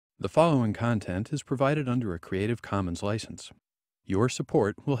The following content is provided under a Creative Commons license. Your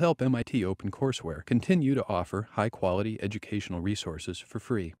support will help MIT OpenCourseware continue to offer high-quality educational resources for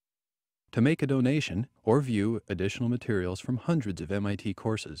free. To make a donation or view additional materials from hundreds of MIT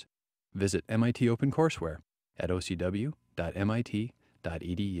courses, visit MIT OpenCourseware at ocw.mit.edu.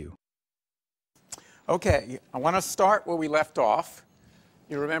 Okay, I want to start where we left off.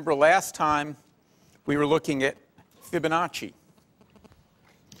 You remember last time we were looking at Fibonacci.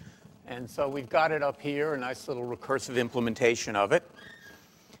 And so we've got it up here, a nice little recursive implementation of it.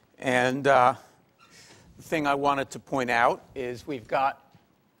 And the thing I wanted to point out is we've got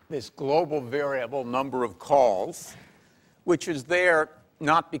this global variable number of calls, which is there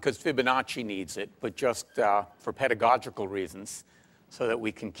not because Fibonacci needs it, but just for pedagogical reasons, so that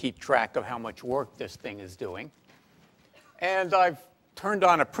we can keep track of how much work this thing is doing. And I've turned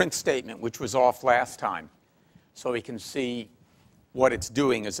on a print statement, which was off last time, so we can see what it's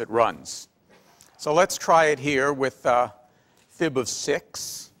doing as it runs. So let's try it here with fib of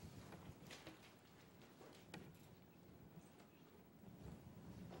 6.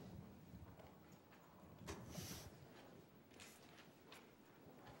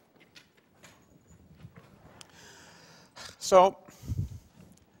 So,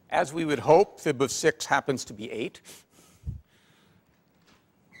 as we would hope, fib of 6 happens to be 8.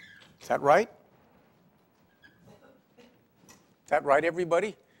 Is that right? Is that right,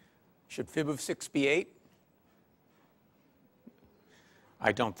 everybody? Should fib of 6 be 8?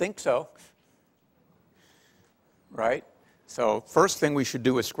 I don't think so. Right? So first thing we should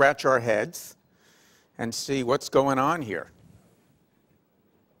do is scratch our heads and see what's going on here.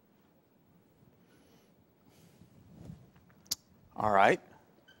 All right.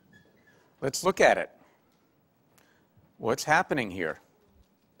 Let's look at it. What's happening here?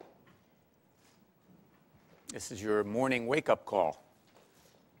 This is your morning wake-up call.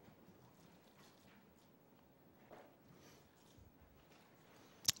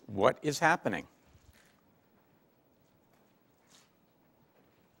 What is happening?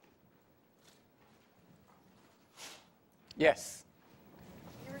 Yes?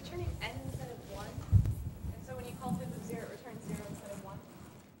 You're returning n instead of 1, and so when you call fib of 0, it returns 0 instead of 1.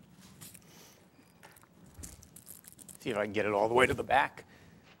 See if I can get it all the way to the back.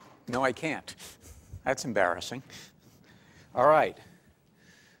 No, I can't. That's embarrassing. All right.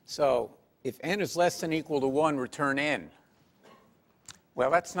 So if n is less than or equal to 1, return n. Well,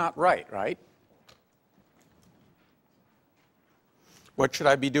 that's not right, right? What should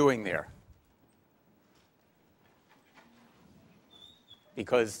I be doing there?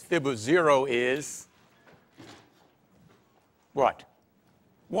 Because fib of 0 is what?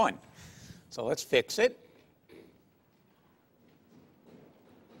 1. So let's fix it.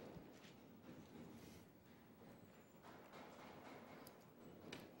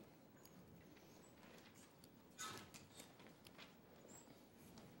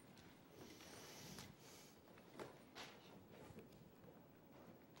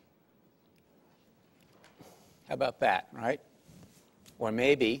 How about that, right? Or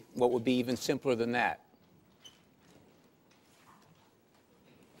maybe what would be even simpler than that?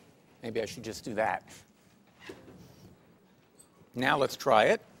 Maybe I should just do that. Now let's try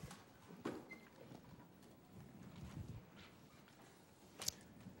it.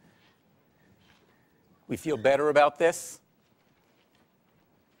 We feel better about this?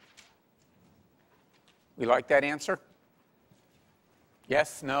 We like that answer?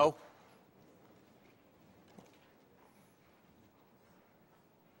 Yes? No?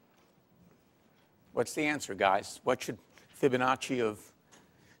 What's the answer, guys? What should Fibonacci of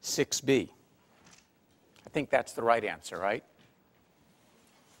 6 be? I think that's the right answer, right?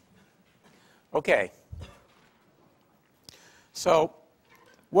 Okay. So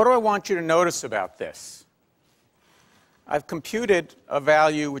what do I want you to notice about this? I've computed a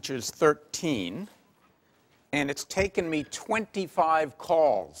value which is 13, and it's taken me 25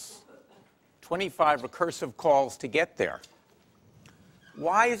 calls, 25 recursive calls to get there.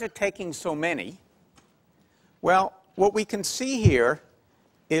 Why is it taking so many? Well, what we can see here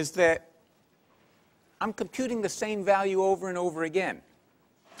is that I'm computing the same value over and over again.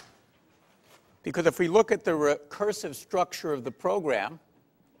 Because if we look at the recursive structure of the program,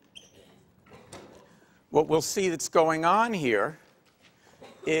 what we'll see that's going on here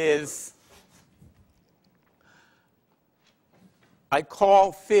is I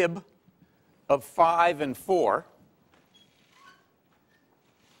call fib of 5 and 4.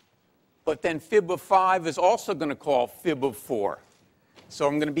 But then fib of 5 is also going to call fib of 4. So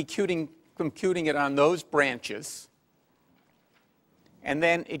I'm going to be computing it on those branches. And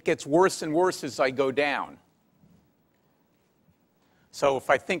then it gets worse and worse as I go down. So if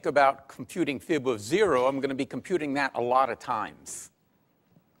I think about computing fib of 0, I'm going to be computing that a lot of times.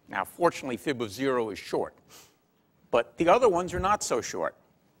 Now, fortunately, fib of 0 is short. But the other ones are not so short.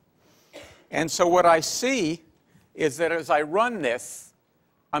 And so what I see is that as I run this,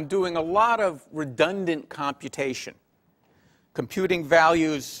 I'm doing a lot of redundant computation, computing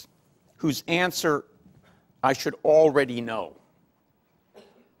values whose answer I should already know.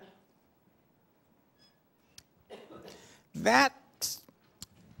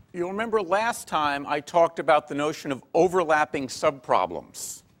 You'll remember last time I talked about the notion of overlapping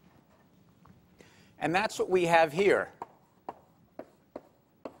subproblems. And that's what we have here.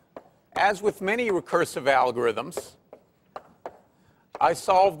 As with many recursive algorithms, I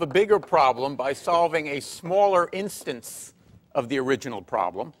solve the bigger problem by solving a smaller instance of the original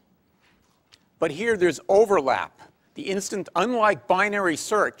problem. But here there's overlap. The instant, unlike binary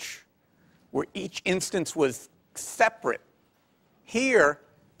search, where each instance was separate, here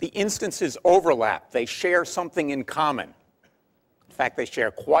the instances overlap. They share something in common. In fact, they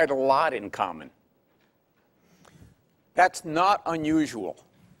share quite a lot in common. That's not unusual.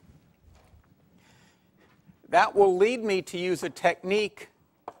 That will lead me to use a technique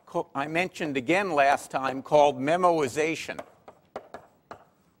I mentioned again last time called memoization.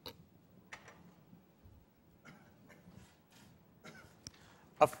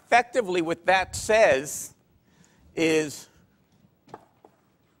 Effectively, what that says is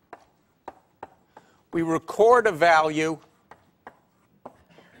we record a value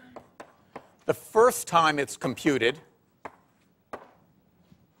the first time it's computed,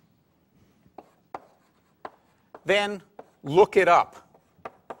 then look it up.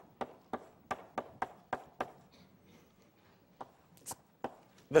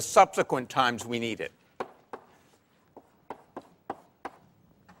 The subsequent times we need it.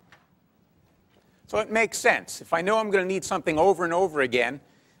 So it makes sense. If I know I'm going to need something over and over again,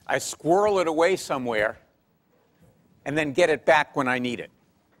 I squirrel it away somewhere and then get it back when I need it.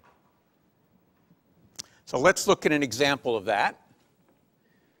 So let's look at an example of that.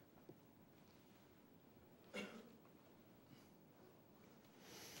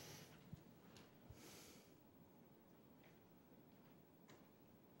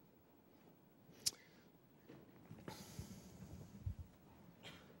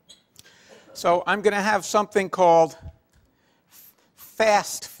 So I'm going to have something called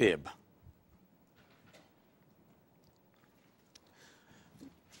fast fib.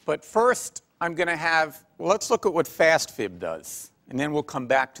 But first, I'm going to have, well, let's look at what fast fib does, and then we'll come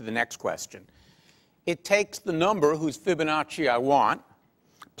back to the next question. It takes the number whose Fibonacci I want,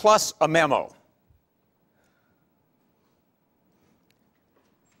 plus a memo.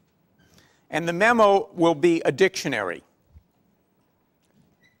 And the memo will be a dictionary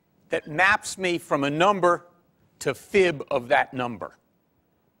that maps me from a number to fib of that number.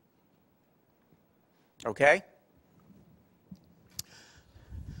 Okay?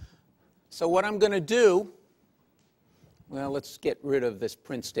 So what I'm going to do, well, let's get rid of this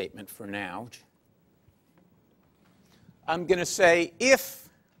print statement for now. I'm going to say if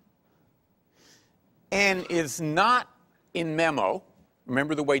n is not in memo,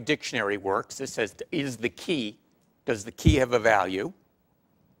 remember the way dictionary works. This says, is the key, does the key have a value?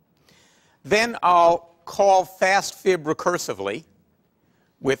 Then I'll call fast fib recursively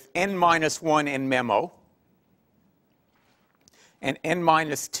with n minus 1 in memo and n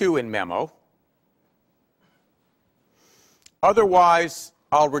minus 2 in memo. Otherwise,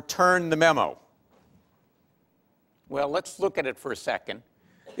 I'll return the memo. Well, let's look at it for a second.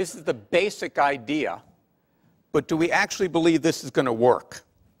 This is the basic idea, but do we actually believe this is going to work?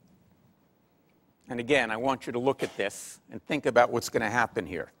 And again, I want you to look at this and think about what's going to happen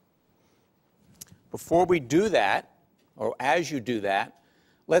here. Before we do that, or as you do that,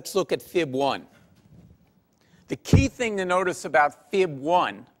 let's look at fib 1. The key thing to notice about fib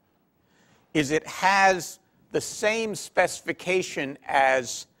 1 is it has the same specification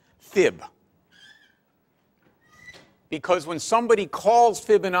as fib. Because when somebody calls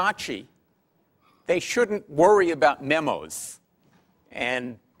Fibonacci, they shouldn't worry about memos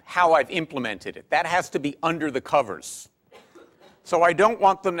and how I've implemented it. That has to be under the covers. So I don't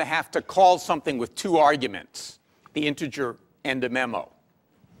want them to have to call something with two arguments, the integer and a memo.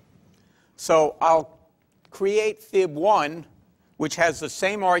 So I'll create fib 1, which has the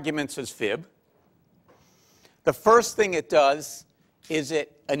same arguments as fib. The first thing it does is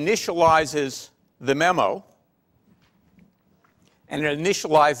it initializes the memo. And it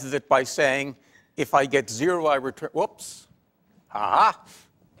initializes it by saying, if I get 0, I return, whoops, ha-ha.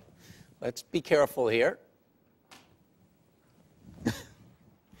 Let's be careful here.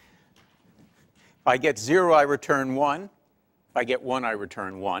 If I get 0, I return 1. If I get 1, I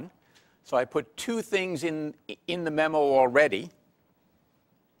return 1. So I put 2 things in the memo already.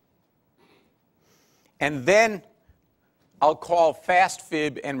 And then I'll call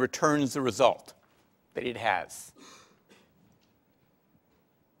fastfib and returns the result that it has.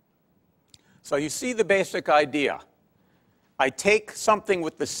 So you see the basic idea. I take something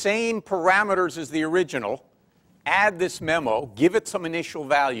with the same parameters as the original, add this memo, give it some initial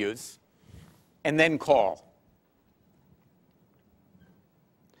values, and then call.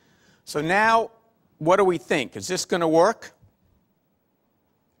 So now, what do we think? Is this going to work?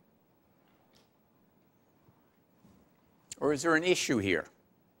 Or is there an issue here?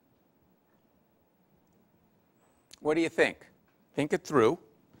 What do you think? Think it through.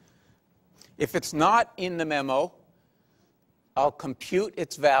 If it's not in the memo, I'll compute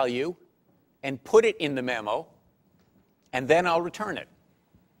its value and put it in the memo, and then I'll return it.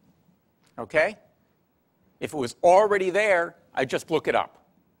 Okay? If it was already there, I just look it up.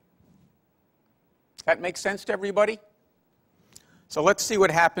 That makes sense to everybody? So let's see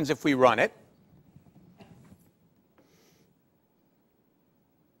what happens if we run it.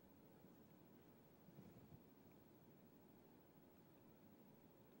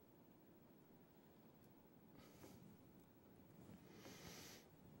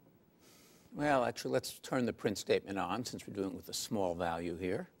 Well, actually, let's turn the print statement on since we're doing it with a small value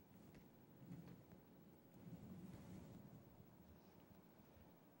here.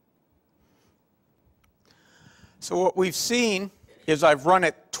 So what we've seen is I've run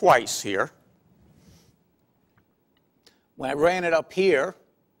it twice here. When I ran it up here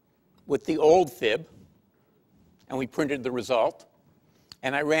with the old fib, and we printed the result,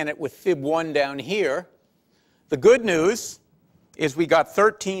 and I ran it with fib 1 down here, the good news is we got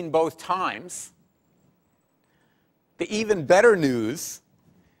 13 both times. The even better news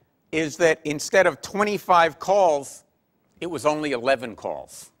is that instead of 25 calls, it was only 11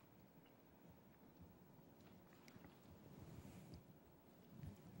 calls.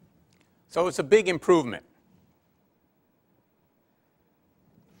 So it's a big improvement.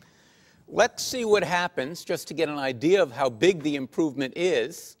 Let's see what happens, just to get an idea of how big the improvement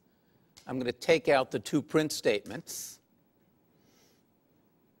is. I'm going to take out the 2 print statements.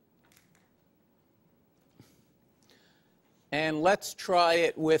 And let's try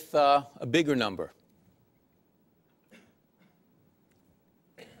it with a bigger number.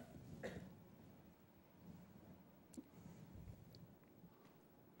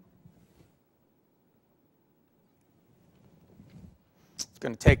 It's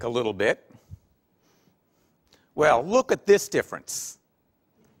going to take a little bit. Well, look at this difference.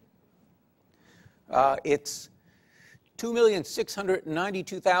 It's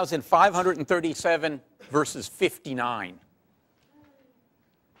 2,692,537 versus 59.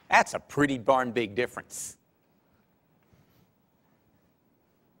 That's a pretty darn big difference.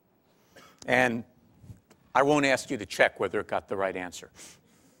 And I won't ask you to check whether it got the right answer,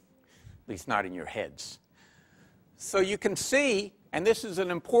 at least not in your heads. So you can see, and this is an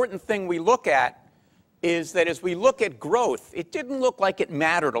important thing we look at, is that as we look at growth, it didn't look like it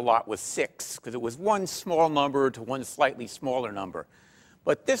mattered a lot with 6, because it was one small number to one slightly smaller number.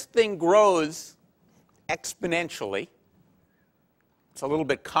 But this thing grows exponentially. It's a little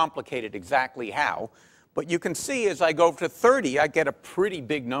bit complicated exactly how, but you can see as I go to 30, I get a pretty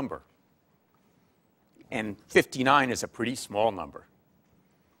big number. And 59 is a pretty small number.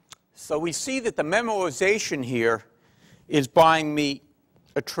 So we see that the memoization here is buying me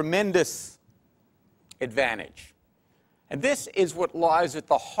a tremendous advantage. And this is what lies at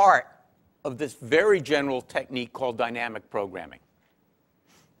the heart of this very general technique called dynamic programming.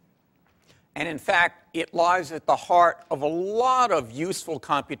 And in fact, it lies at the heart of a lot of useful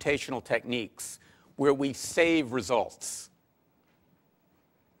computational techniques where we save results.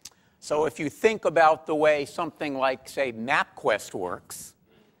 So if you think about the way something like, say, MapQuest works,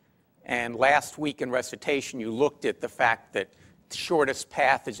 and last week in recitation you looked at the fact that the shortest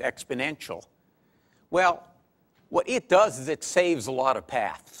path is exponential. Well, what it does is it saves a lot of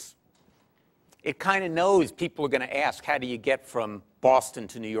paths. It kind of knows people are going to ask, how do you get from Boston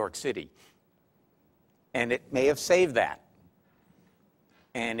to New York City? And it may have saved that.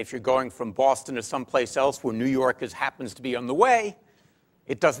 And if you're going from Boston to someplace else where New York happens to be on the way,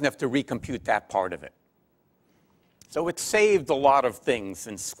 it doesn't have to recompute that part of it. So it saved a lot of things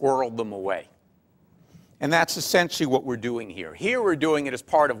and squirreled them away. And that's essentially what we're doing here. Here we're doing it as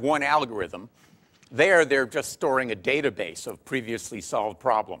part of one algorithm. There, they're just storing a database of previously solved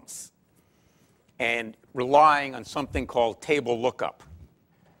problems and relying on something called table lookup,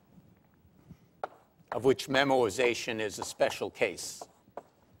 of which memoization is a special case.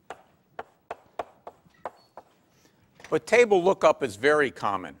 But table lookup is very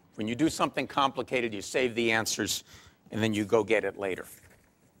common. When you do something complicated, you save the answers, and then you go get it later.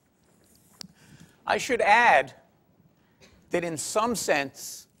 I should add that in some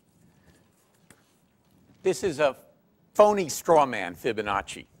sense, this is a phony straw man,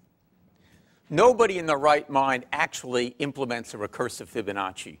 Fibonacci. Nobody in their right mind actually implements a recursive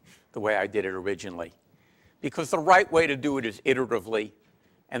Fibonacci the way I did it originally. Because the right way to do it is iteratively,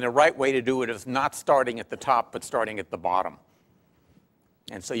 and the right way to do it is not starting at the top, but starting at the bottom.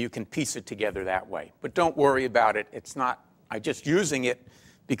 And so you can piece it together that way. But don't worry about it. It's not, I'm just using it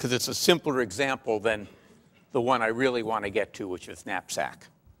because it's a simpler example than the one I really want to get to, which is knapsack.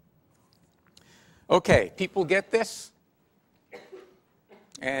 OK, people get this?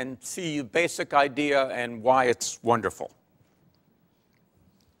 And see the basic idea and why it's wonderful.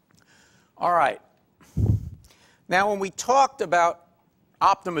 All right. Now, when we talked about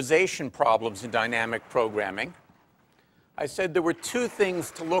optimization problems in dynamic programming, I said there were two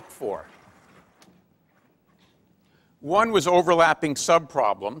things to look for. One was overlapping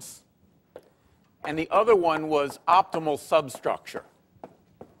subproblems, and the other one was optimal substructure.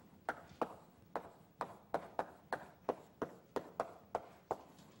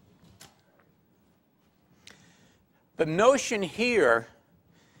 The notion here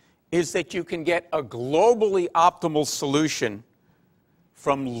is that you can get a globally optimal solution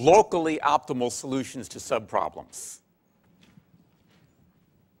from locally optimal solutions to subproblems.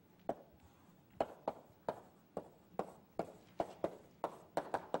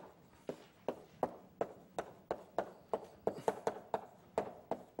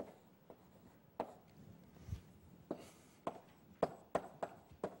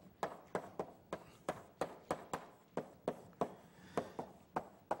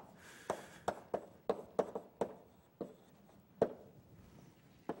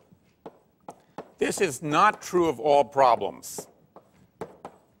 This is not true of all problems.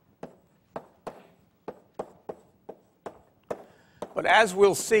 But as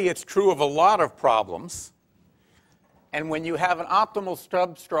we'll see, it's true of a lot of problems. And when you have an optimal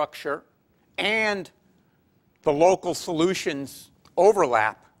substructure and the local solutions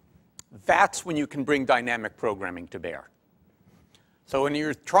overlap, that's when you can bring dynamic programming to bear. So when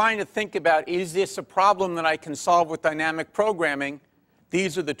you're trying to think about, is this a problem that I can solve with dynamic programming,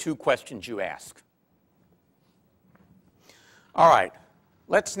 these are the two questions you ask. All right,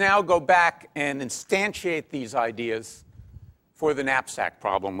 let's now go back and instantiate these ideas for the knapsack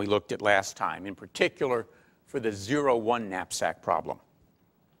problem we looked at last time, in particular for the 0-1 knapsack problem.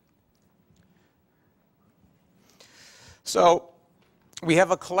 So we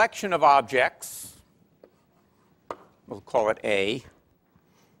have a collection of objects. We'll call it A.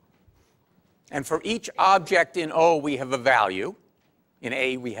 And for each object in O, we have a value. In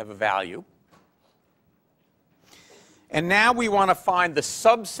A, we have a value. And now we want to find the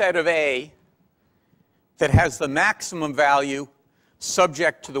subset of A that has the maximum value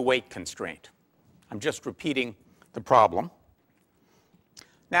subject to the weight constraint. I'm just repeating the problem.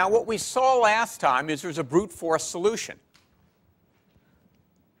 Now, what we saw last time is there's a brute force solution.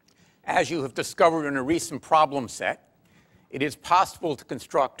 As you have discovered in a recent problem set, it is possible to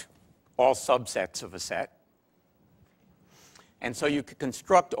construct all subsets of a set. And so you could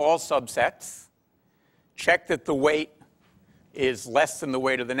construct all subsets, check that the weight is less than the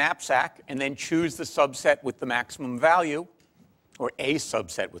weight of the knapsack, and then choose the subset with the maximum value, or a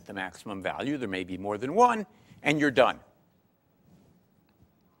subset with the maximum value. There may be more than one, and you're done.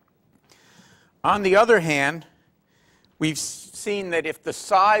 On the other hand, we've seen that if the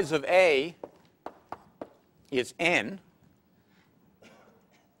size of A is n,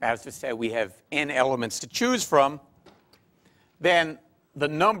 as to say we have n elements to choose from, then the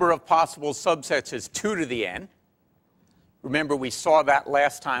number of possible subsets is 2 to the n. Remember, we saw that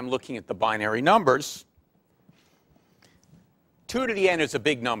last time looking at the binary numbers. 2 to the n is a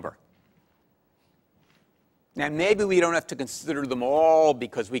big number. Now, maybe we don't have to consider them all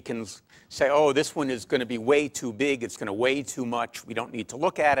because we can say, oh, this one is going to be way too big. It's going to weigh too much. We don't need to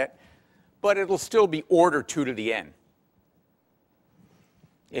look at it. But it'll still be order 2 to the n.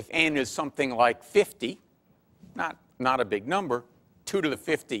 If n is something like 50, not a big number, 2 to the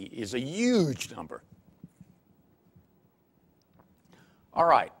 50 is a huge number. All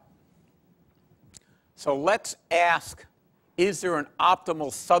right. So let's ask, is there an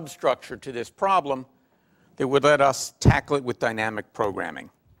optimal substructure to this problem that would let us tackle it with dynamic programming?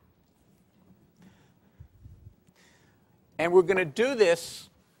 And we're going to do this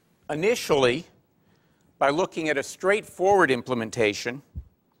initially by looking at a straightforward implementation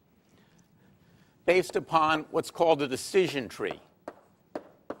based upon what's called a decision tree.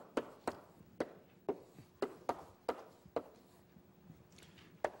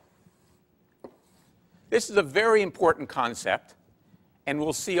 This is a very important concept, and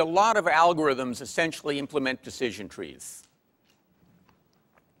we'll see a lot of algorithms essentially implement decision trees.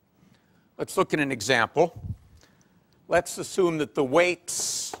 Let's look at an example. Let's assume that the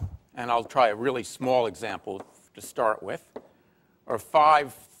weights, and I'll try a really small example to start with, are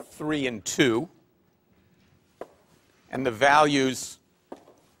 5, 3, and 2, and the values,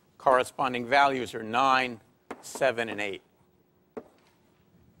 corresponding values are 9, 7, and 8.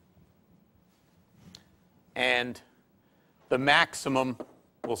 And the maximum,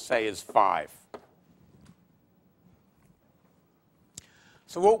 we'll say, is 5.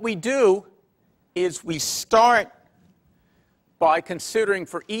 So what we do is we start by considering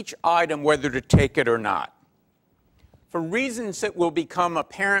for each item whether to take it or not. For reasons that will become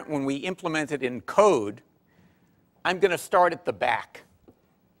apparent when we implement it in code, I'm going to start at the back,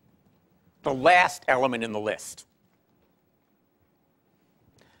 the last element in the list.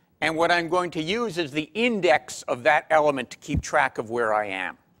 And what I'm going to use is the index of that element to keep track of where I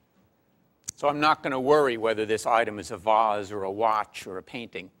am. So I'm not going to worry whether this item is a vase or a watch or a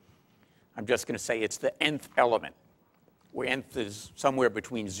painting. I'm just going to say it's the nth element, where nth is somewhere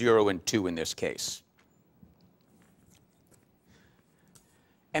between 0 and 2 in this case.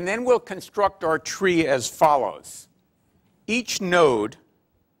 And then we'll construct our tree as follows. Each node,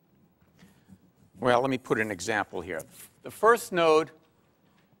 well, let me put an example here. The first node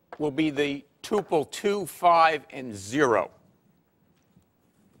will be the tuple 2, 5, and 0.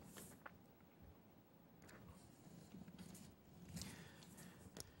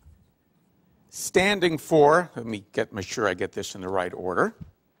 Standing for, let me make sure I get this in the right order.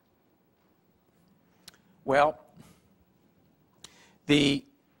 Well, the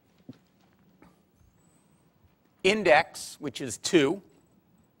index, which is 2,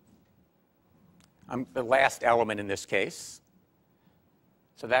 the last element in this case.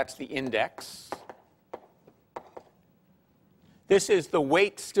 So that's the index. This is the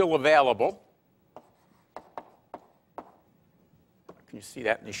weight still available. Can you see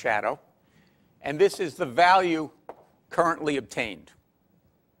that in the shadow? And this is the value currently obtained.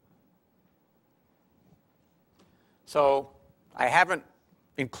 So I haven't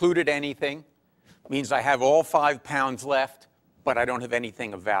included anything. Means I have all 5 pounds left, but I don't have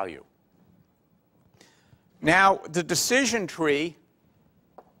anything of value. Now, the decision tree,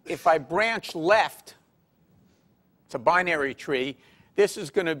 if I branch left, it's a binary tree, this is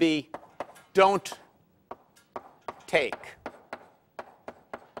going to be don't take.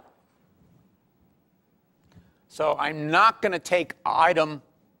 So I'm not going to take the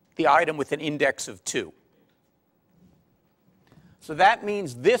item with an index of 2. So that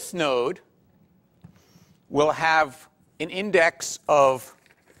means this node will have an index of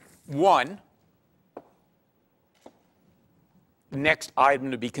 1, the next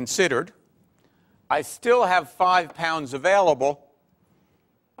item to be considered. I still have 5 pounds available,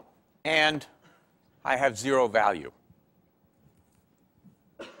 and I have 0 value.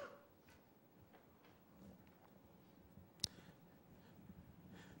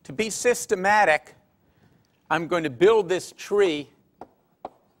 To be systematic, I'm going to build this tree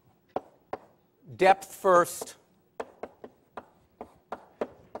depth first,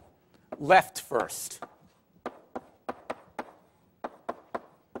 left first.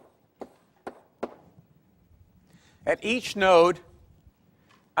 At each node,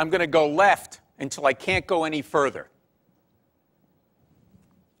 I'm going to go left until I can't go any further.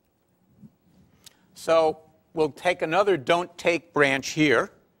 So we'll take another don't take branch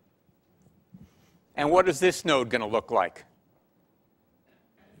here. And what is this node going to look like?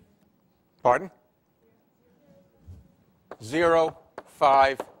 Pardon? 0,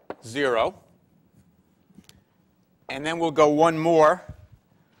 5, 0. And then we'll go one more,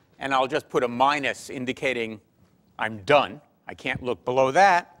 and I'll just put a minus indicating I'm done. I can't look below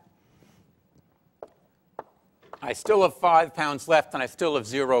that. I still have 5 pounds left, and I still have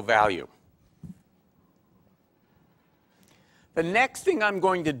 0 value. The next thing I'm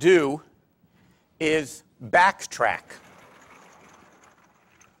going to do is backtrack.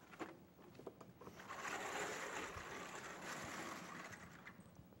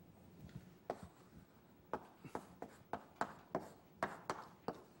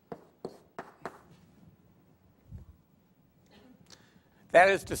 That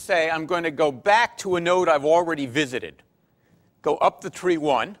is to say, I'm going to go back to a node I've already visited. Go up the tree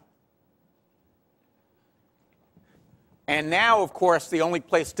 1. And now, of course, the only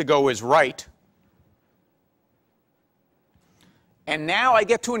place to go is right. And now I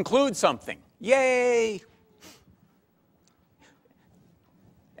get to include something. Yay!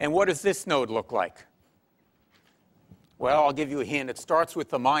 And what does this node look like? Well, I'll give you a hint. It starts with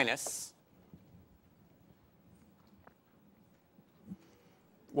the minus.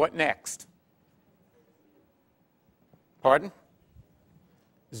 What next? Pardon?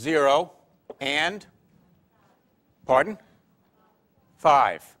 0 and? Pardon?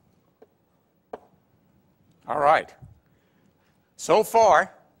 5. All right. So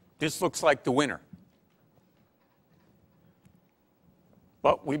far, this looks like the winner.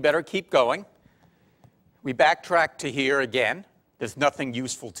 But we better keep going. We backtrack to here again. There's nothing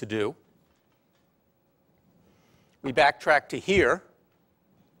useful to do. We backtrack to here.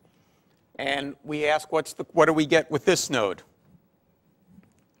 And we ask, what do we get with this node?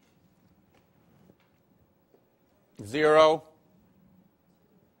 0,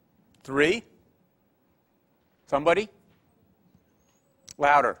 3. Somebody?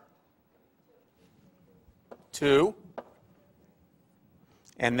 Louder. 2.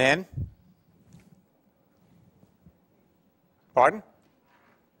 And then? Pardon?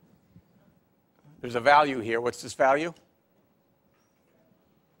 There's a value here. What's this value?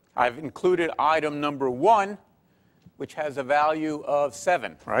 I've included item number 1, which has a value of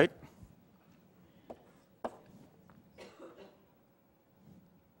 7, right?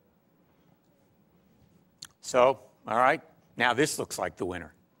 So, all right, now this looks like the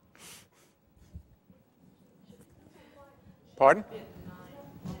winner. Pardon?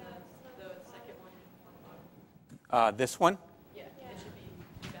 This one? Yeah, it should be,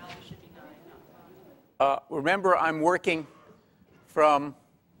 the value should be 9, not 5. Remember, I'm working from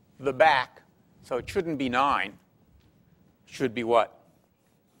the back, so it shouldn't be 9. It should be what?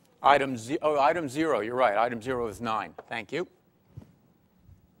 Item 0, you're right. Item 0 is 9. Thank you.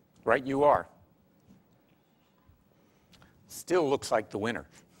 Right, you are. Still looks like the winner.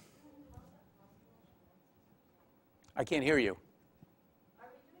 I can't hear you.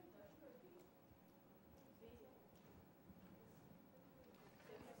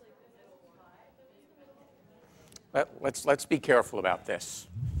 Let's be careful about this.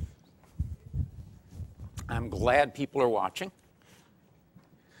 I'm glad people are watching.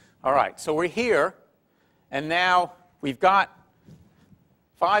 All right, so we're here, and now we've got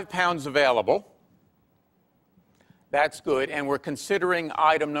 5 pounds available. That's good, and we're considering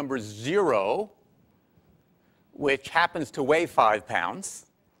item number 0, which happens to weigh 5 pounds.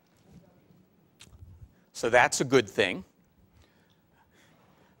 So that's a good thing.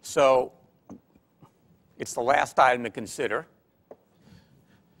 So it's the last item to consider.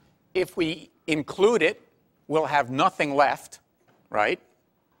 If we include it, we'll have nothing left, right?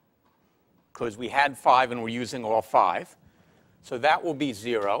 Because we had 5 and we're using all 5. So that will be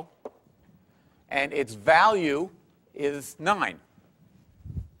 0. And its value is 9.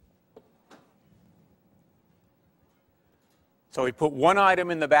 So we put one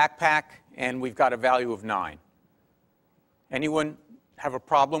item in the backpack, and we've got a value of 9. Anyone have a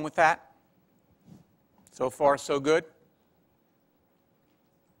problem with that? So far, so good?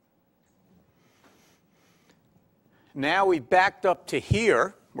 Now we've backed up to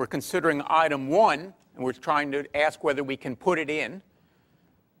here. We're considering item 1, and we're trying to ask whether we can put it in.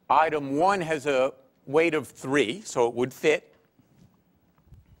 Item 1 has a weight of 3, so it would fit.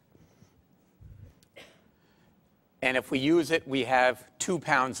 And if we use it, we have 2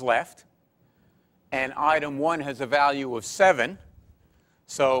 pounds left. And item 1 has a value of 7.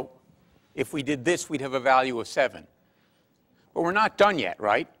 So if we did this, we'd have a value of 7. But we're not done yet,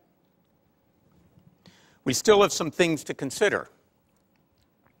 right? We still have some things to consider.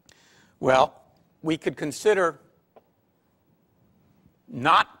 Well, we could consider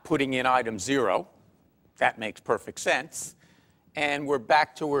not putting in item 0. That makes perfect sense. And we're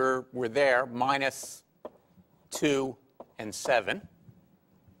back to where we're there, minus 2 and 7.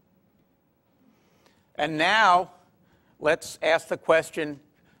 And now let's ask the question,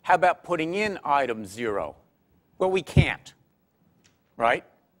 how about putting in item 0? Well, we can't, right?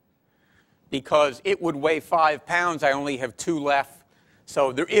 Because it would weigh 5 pounds. I only have 2 left.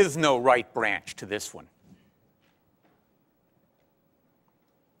 So there is no right branch to this one.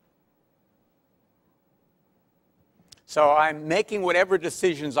 So I'm making whatever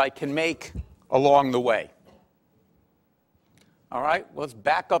decisions I can make along the way. All right, let's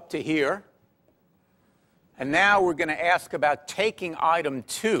back up to here. And now we're going to ask about taking item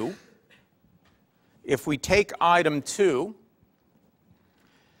 2. If we take item 2,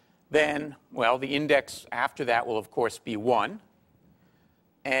 then, well, the index after that will, of course, be 1.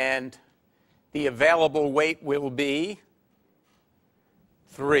 And the available weight will be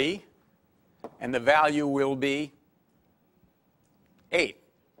 3. And the value will be 8,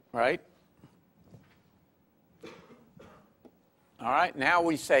 right? All right, now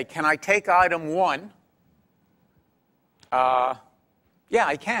we say, can I take item 1? Yeah,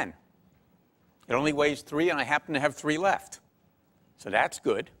 I can. It only weighs 3, and I happen to have 3 left. So that's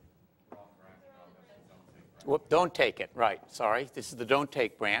good. Whoop, don't take it. Right, sorry. This is the don't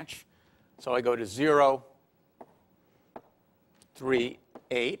take branch. So I go to 0, 3,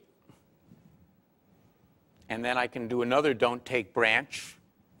 8. And then I can do another don't take branch.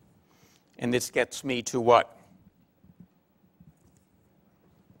 And this gets me to what?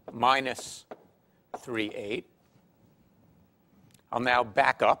 Minus 3, 8. I'll now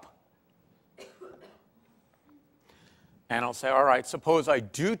back up. And I'll say, all right, suppose I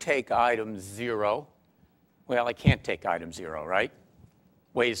do take item 0. Well, I can't take item 0, right?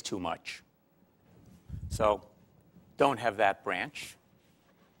 Weighs too much. So don't have that branch.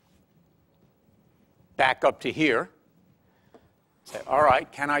 Back up to here. Say, all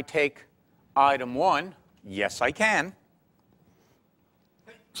right, can I take item 1? Yes, I can.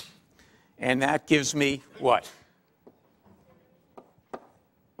 And that gives me what?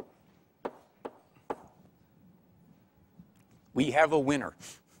 We have a winner.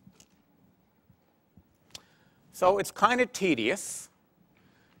 So it's kind of tedious,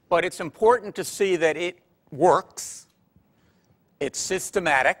 but it's important to see that it works. It's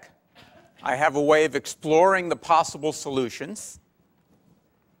systematic. I have a way of exploring the possible solutions.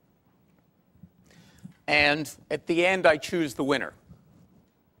 And at the end, I choose the winner.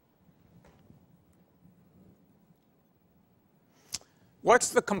 What's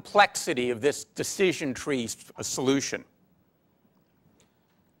the complexity of this decision tree solution?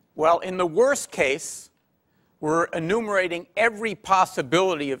 Well, in the worst case, we're enumerating every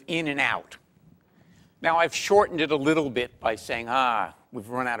possibility of in and out. Now, I've shortened it a little bit by saying, we've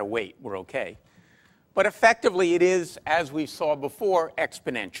run out of weight, we're OK. But effectively, it is, as we saw before,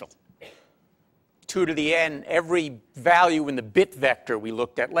 exponential. 2 to the n, every value in the bit vector we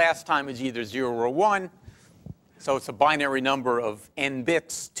looked at last time is either 0 or 1. So it's a binary number of n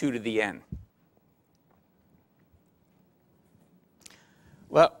bits, 2 to the n.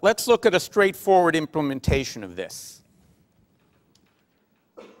 Well, let's look at a straightforward implementation of this.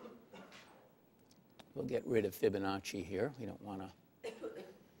 We'll get rid of Fibonacci here. We don't want to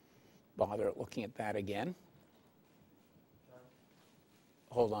bother looking at that again.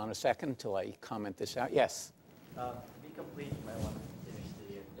 Hold on a second until I comment this out. Yes? To be complete, you might want to finish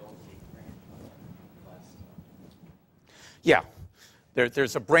the don't take branch class. Yeah.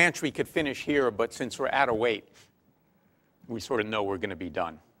 There's a branch we could finish here, but since we're out of weight, we sort of know we're going to be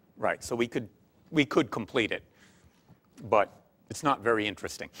done. Right. So we could complete it, but it's not very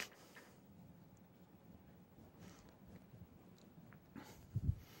interesting.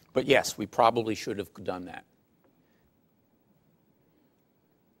 But yes, we probably should have done that.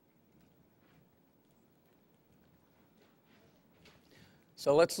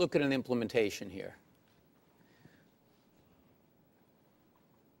 So let's look at an implementation here.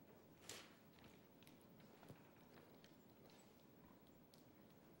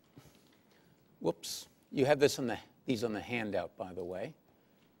 Whoops. You have this on these on the handout, by the way.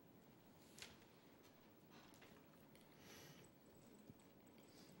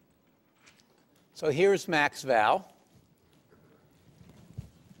 So here's max val.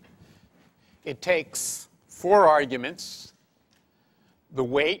 It takes 4 arguments. The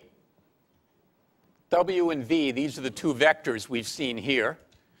weight, W and V, these are the 2 vectors we've seen here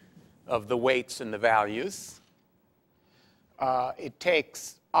of the weights and the values. It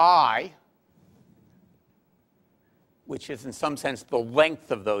takes I, which is in some sense the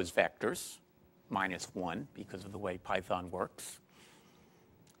length of those vectors, -1 because of the way Python works.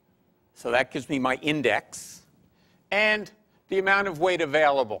 So that gives me my index. And the amount of weight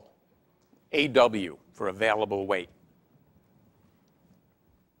available, AW for available weight.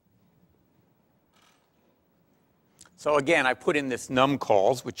 So again, I put in this num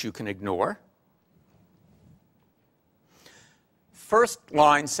calls, which you can ignore. First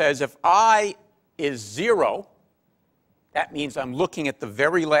line says if I is 0, that means I'm looking at the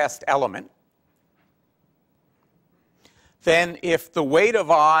very last element. Then if the weight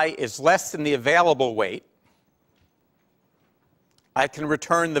of I is less than the available weight, I can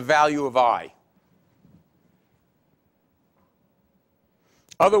return the value of I.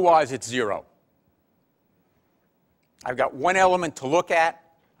 Otherwise, it's 0. I've got one element to look at.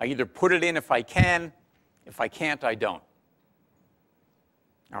 I either put it in if I can. If I can't, I don't.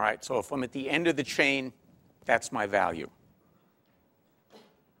 All right, so if I'm at the end of the chain, that's my value.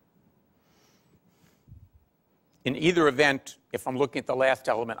 In either event, if I'm looking at the last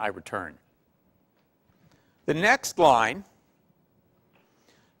element, I return. The next line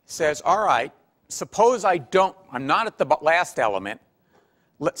says, all right, suppose I'm not at the last element.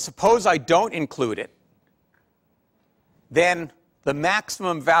 Suppose I don't include it. Then the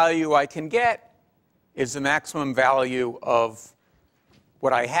maximum value I can get is the maximum value of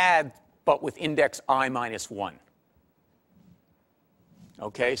what I had, but with index I minus 1.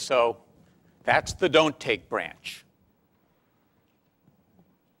 Okay, so that's the don't take branch.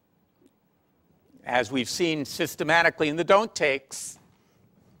 As we've seen systematically in the don't takes,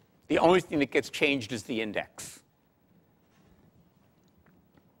 the only thing that gets changed is the index.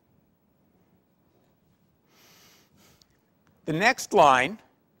 The next line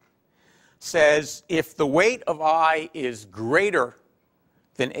says if the weight of I is greater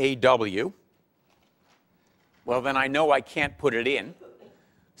than AW, well, then I know I can't put it in.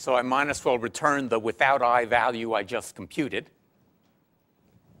 So I might as well return the without I value I just computed.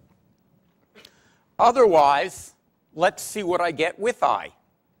 Otherwise, let's see what I get with I.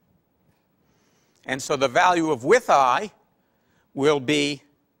 And so the value of with I will be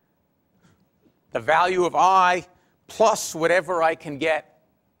the value of I plus whatever I can get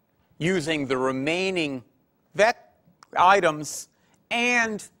using the remaining items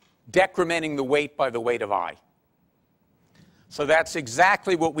and decrementing the weight by the weight of I. So that's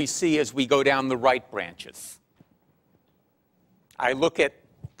exactly what we see as we go down the right branches. I look at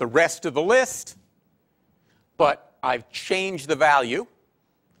the rest of the list, but I've changed the value,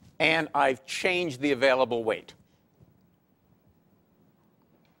 and I've changed the available weight.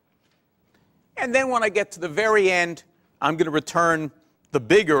 And then when I get to the very end, I'm going to return the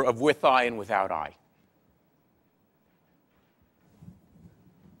bigger of with I and without I.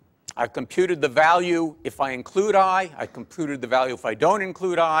 I've computed the value if I include I. I've computed the value if I don't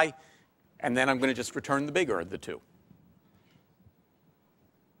include I. And then I'm going to just return the bigger of the two.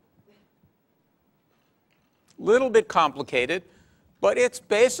 Little bit complicated, but it's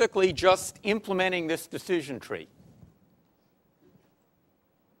basically just implementing this decision tree.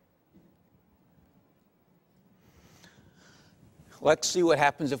 Let's see what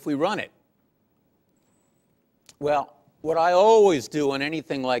happens if we run it. Well, what I always do on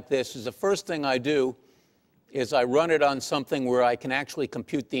anything like this is the first thing I do is I run it on something where I can actually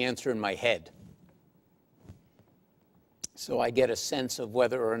compute the answer in my head. So I get a sense of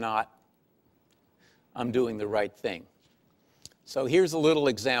whether or not I'm doing the right thing. So here's a little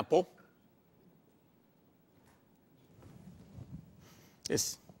example.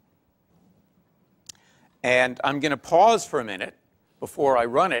 And I'm going to pause for a minute before I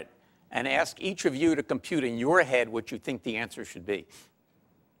run it and ask each of you to compute in your head what you think the answer should be.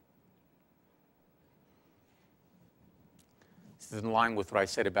 This is in line with what I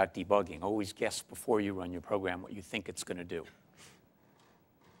said about debugging. Always guess before you run your program what you think it's going to do.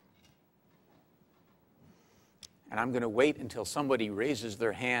 And I'm going to wait until somebody raises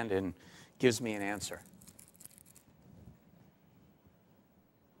their hand and gives me an answer.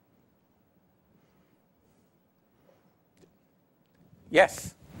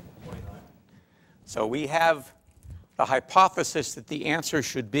 Yes? 29. So we have the hypothesis that the answer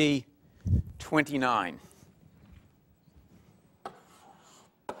should be 29.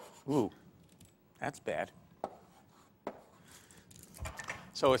 Ooh, that's bad.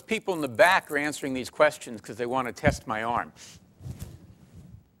 So as people in the back are answering these questions because they want to test my arm.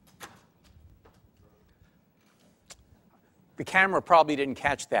 The camera probably didn't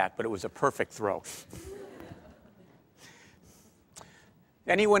catch that, but it was a perfect throw.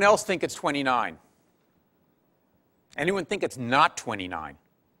 Anyone else think it's 29? Anyone think it's not 29?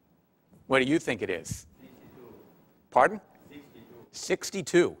 What do you think it is? 62. Pardon? 62.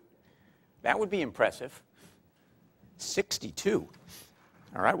 62. That would be impressive. 62.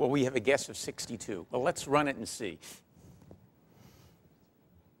 All right, well, we have a guess of 62. Well, let's run it and see.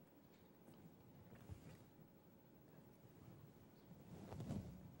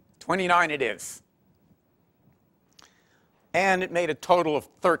 $29 it is. And it made a total of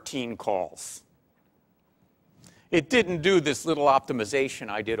 13 calls. It didn't do this little optimization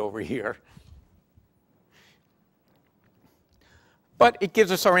I did over here. But it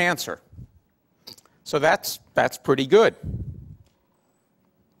gives us our answer. So that's pretty good.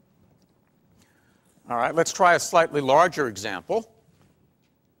 All right, let's try a slightly larger example.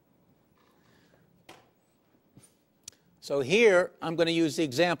 So here, I'm going to use the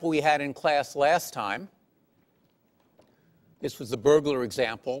example we had in class last time. This was the burglar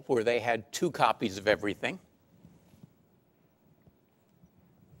example where they had 2 copies of everything.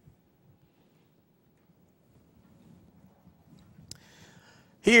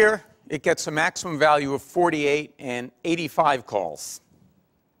 Here, it gets a maximum value of 48 and 85 calls.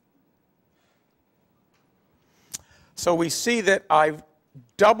 So we see that I've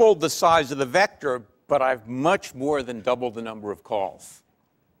doubled the size of the vector, but I've much more than doubled the number of calls.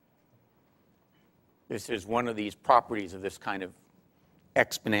 This is one of these properties of this kind of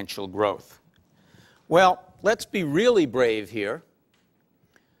exponential growth. Well, let's be really brave here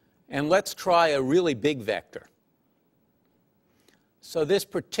And let's try a really big vector. So this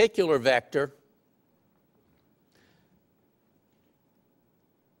particular vector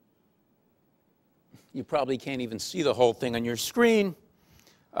you probably can't even see the whole thing on your screen.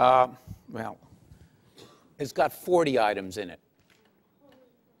 Well, it's got 40 items in it.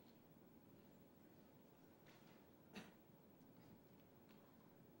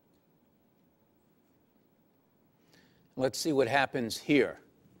 Let's see what happens here.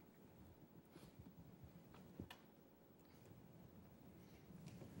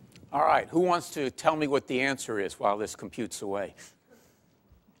 All right, who wants to tell me what the answer is while this computes away?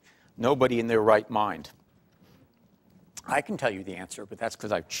 Nobody in their right mind. I can tell you the answer, but that's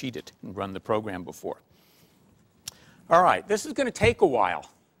because I've cheated and run the program before. All right, this is going to take a while.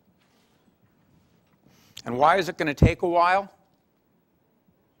 And why is it going to take a while?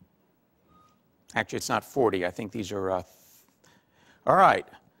 Actually, it's not 40. I think these are... all right,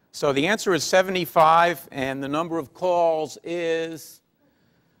 so the answer is 75, and the number of calls is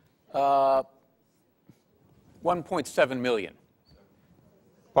 1.7 million.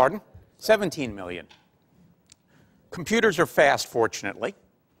 Pardon? 17 million. Computers are fast, fortunately.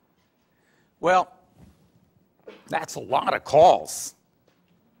 Well, that's a lot of calls.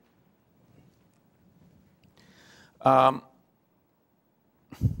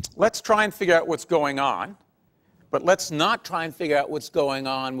 Let's try and figure out what's going on, but let's not try and figure out what's going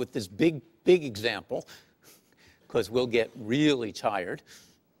on with this big example, because we'll get really tired.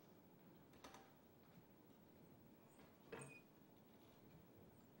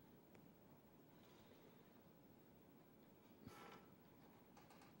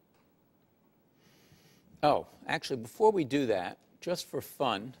 Oh, actually, before we do that, just for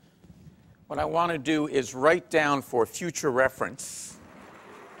fun, what I want to do is write down for future reference,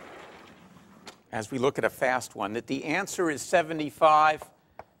 as we look at a fast one, that the answer is 75.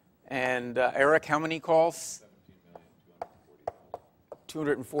 And Eric, how many calls?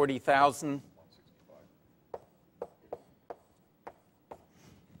 240,000.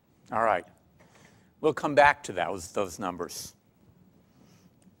 All right. We'll come back to those numbers.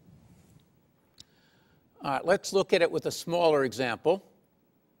 All right, let's look at it with a smaller example.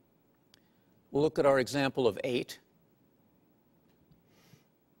 We'll look at our example of 8.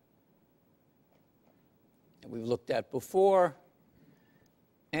 That we've looked at before.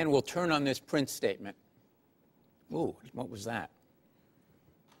 And we'll turn on this print statement. Ooh, what was that?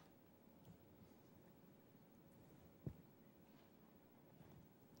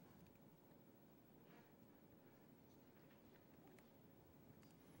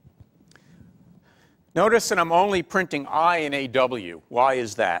 Notice that I'm only printing I and AW. Why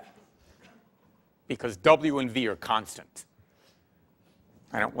is that? Because W and V are constant.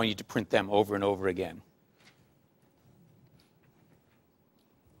 I don't want you to print them over and over again.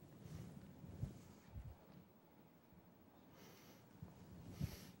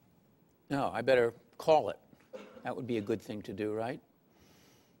 No, I better call it. That would be a good thing to do, right?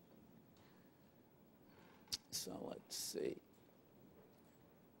 So let's see.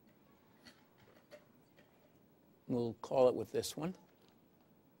 We'll call it with this one.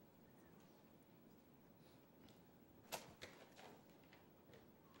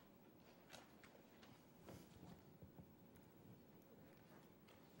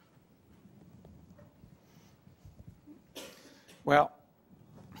 Well,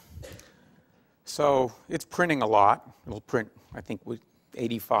 so it's printing a lot. It'll print, I think, with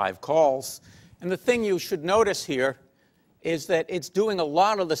 85 calls. And the thing you should notice here is that it's doing a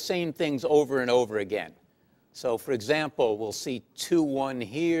lot of the same things over and over again. So, for example, we'll see 2-1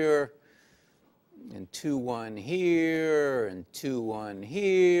 here, and 2-1 here, and 2-1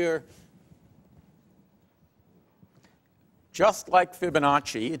 here. Just like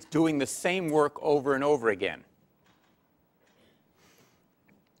Fibonacci, it's doing the same work over and over again.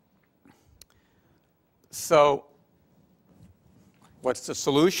 So, what's the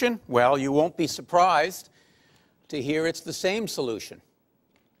solution? Well, you won't be surprised to hear it's the same solution.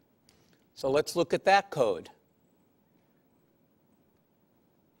 So let's look at that code.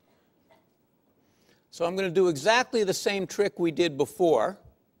 So I'm going to do exactly the same trick we did before.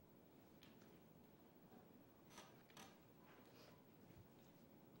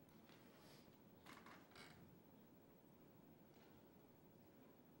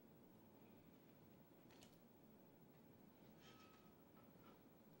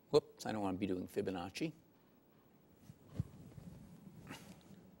 Whoops, I don't want to be doing Fibonacci.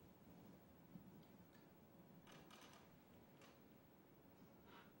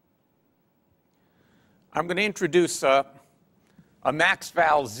 I'm going to introduce a max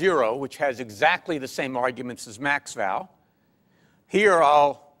val 0, which has exactly the same arguments as max val. Here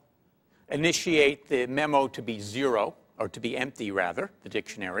I'll initiate the memo to be 0, or to be empty, rather, the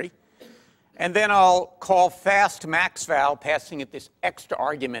dictionary. And then I'll call fast maxval, passing it this extra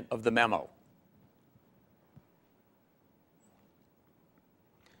argument of the memo.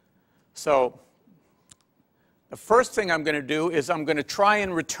 So the first thing I'm going to do is I'm going to try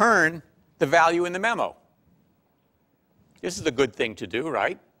and return the value in the memo. This is a good thing to do,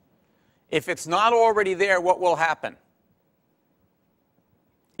 right? If it's not already there, what will happen?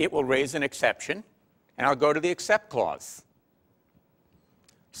 It will raise an exception, and I'll go to the except clause.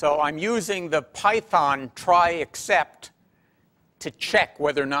 So I'm using the Python try except to check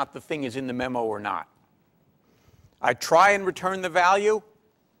whether or not the thing is in the memo or not. I try and return the value.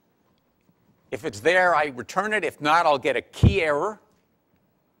 If it's there, I return it. If not, I'll get a key error.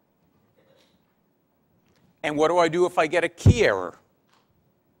 And what do I do if I get a key error?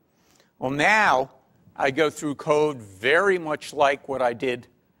 Well, now I go through code very much like what I did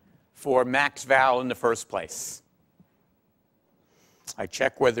for maxval in the first place. I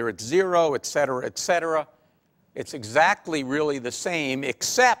check whether it's 0, et cetera, et cetera. It's exactly really the same,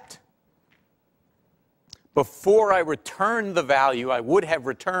 except before I return the value I would have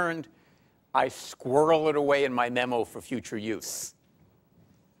returned, I squirrel it away in my memo for future use.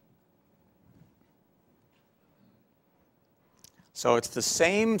 So it's the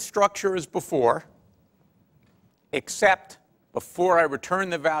same structure as before, except before I return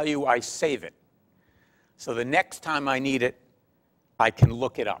the value, I save it. So the next time I need it, I can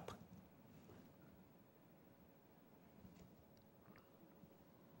look it up.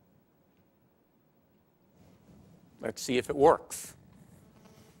 Let's see if it works.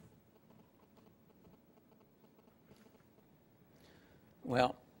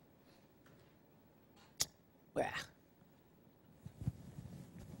 Well,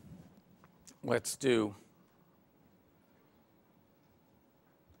 let's do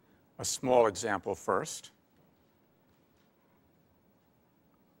a small example first.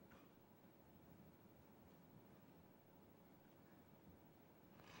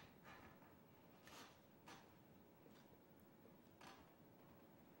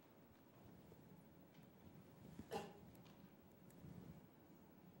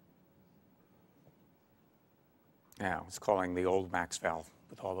 Now, it's calling the old maxval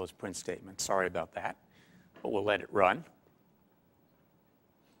with all those print statements. Sorry about that, but we'll let it run.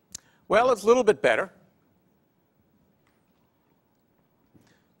 Well, it's a little bit better.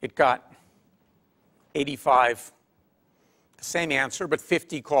 It got 85, the same answer, but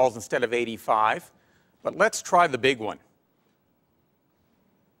 50 calls instead of 85. But let's try the big one,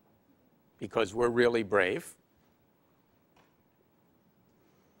 because we're really brave.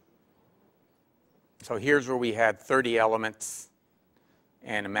 So here's where we had 30 elements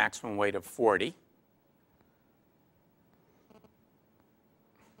and a maximum weight of 40.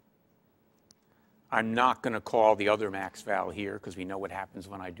 I'm not going to call the other maxval here, because we know what happens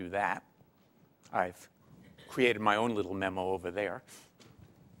when I do that. I've created my own little memo over there.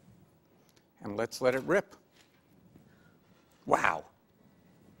 And let's let it rip. Wow.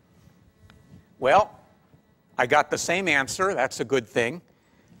 Well, I got the same answer. That's a good thing.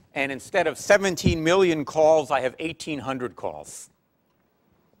 And instead of 17 million calls, I have 1,800 calls.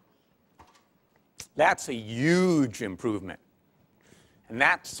 That's a huge improvement. And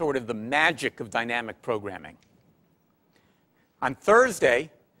that's sort of the magic of dynamic programming. On Thursday,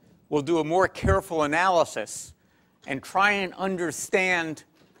 we'll do a more careful analysis and try and understand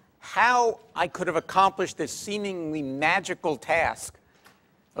how I could have accomplished this seemingly magical task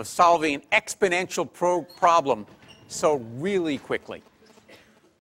of solving an exponential problem so really quickly.